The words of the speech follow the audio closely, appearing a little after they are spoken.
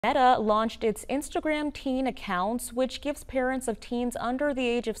Meta launched its Instagram teen accounts, which gives parents of teens under the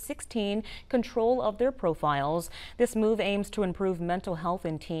age of 16 control of their profiles. This move aims to improve mental health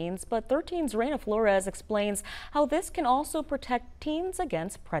in teens, but 13's Reina Flores explains how this can also protect teens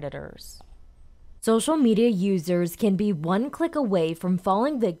against predators. Social media users can be one click away from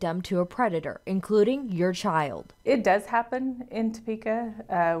falling victim to a predator, including your child. It does happen in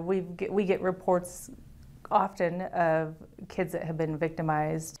Topeka. We get reports often of kids that have been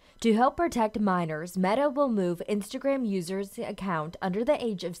victimized. To help protect minors, Meta will move Instagram users' account under the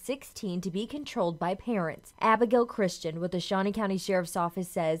age of 16 to be controlled by parents. Abigail Christian with the Shawnee County Sheriff's Office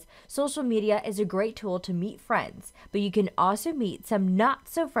says social media is a great tool to meet friends, but you can also meet some not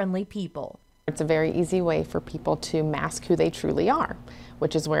so friendly people. It's a very easy way for people to mask who they truly are,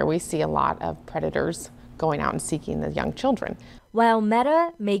 which is where we see a lot of predators going out and seeking the young children. While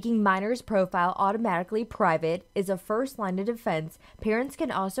Meta making minors' profile automatically private is a first line of defense, parents can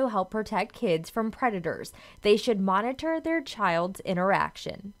also help protect kids from predators. They should monitor their child's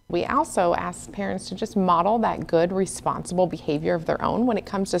interaction. We also ask parents to just model that good, responsible behavior of their own when it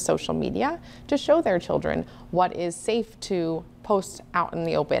comes to social media, to show their children what is safe to post out in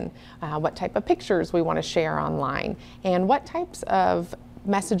the open, what type of pictures we want to share online, and what types of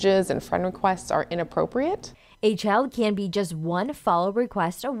messages and friend requests are inappropriate. A child can be just one follow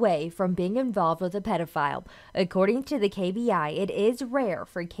request away from being involved with a pedophile. According to the KBI, it is rare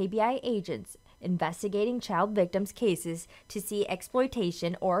for KBI agents investigating child victims cases to see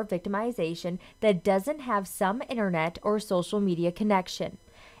exploitation or victimization that doesn't have some internet or social media connection.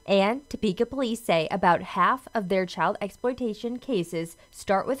 And Topeka police say about half of their child exploitation cases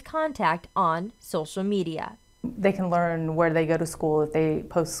start with contact on social media. They can learn where they go to school if they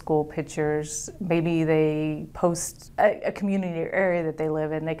post school pictures. Maybe they post a community area that they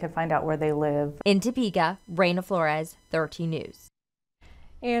live in. They can find out where they live. In Topeka, Reina Flores, 13 News.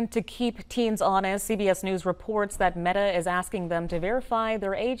 And to keep teens honest, CBS News reports that Meta is asking them to verify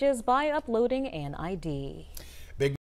their ages by uploading an ID.